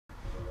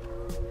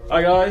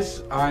Hi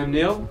guys, I'm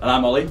Neil. And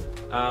I'm Ollie.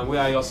 We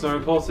are your snow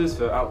reporters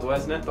for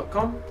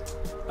OutdoorWesNet.com.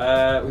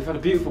 We've had a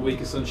beautiful week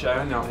of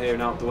sunshine out here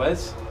in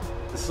Alpe.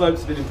 The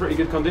slopes have been in pretty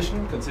good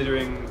condition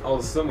considering all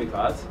the sun we've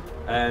had.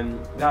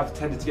 They have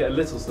tended to get a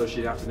little slushy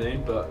in the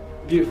afternoon, but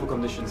beautiful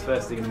conditions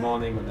first thing in the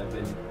morning when they've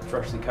been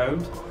freshly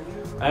combed.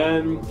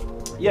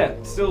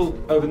 Yeah, still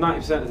over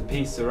 90% of the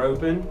pistes are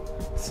open.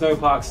 The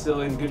snowpark's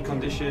still in good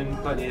condition,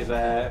 plenty of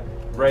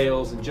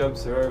rails and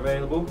jumps are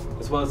available,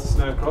 as well as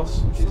the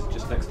snowcross, which is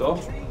just next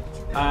door.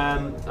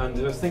 And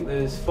I think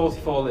there's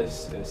 44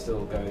 lifts that are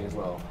still going as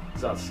well.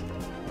 So that's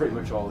pretty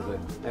much all of it.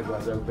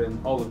 Everywhere's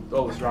open, all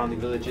the surrounding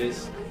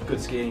villages,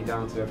 good skiing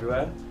down to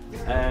everywhere.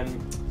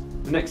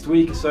 The next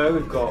week or so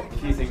we've got a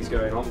few things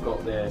going on. We've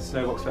got the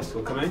Snowbox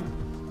Festival coming.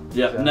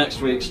 Yeah, so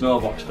next week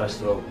Snowbox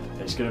Festival.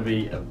 It's going to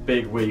be a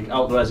big week.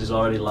 Outdoors is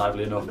already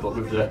lively enough, but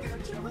with the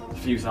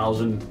few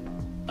thousand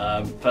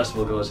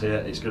festival goers here,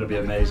 it's going to be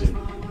amazing.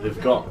 They've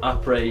got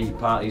après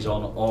parties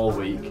on all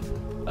week,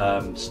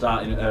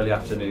 starting early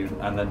afternoon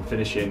and then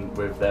finishing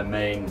with their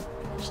main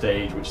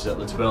stage, which is at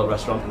the Table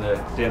restaurant in the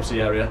DMC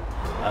area,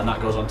 and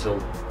that goes on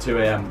till 2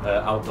 AM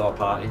outdoor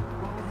party.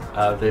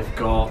 They've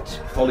got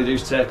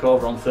Folly-Do's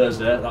Takeover on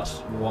Thursday. That's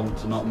one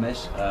to not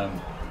miss.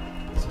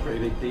 It's a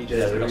pretty big DJ.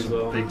 Yeah, they've got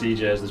some big DJs.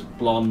 There's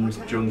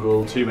Blonde,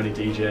 Jungle, too many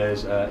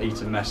DJs,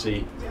 Eat and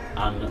Messy,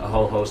 and a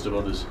whole host of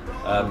others.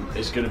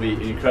 It's going to be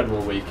an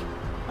incredible week,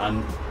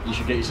 and you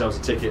should get yourselves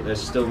a ticket.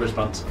 There's still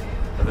wristbands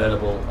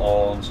available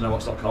on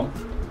snowbox.com.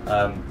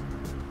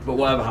 But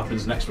whatever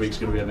happens, next week's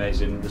going to be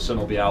amazing. The sun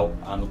will be out,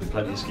 and there'll be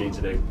plenty of skiing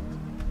to do.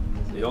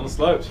 See you on the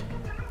slopes.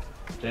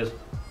 Cheers.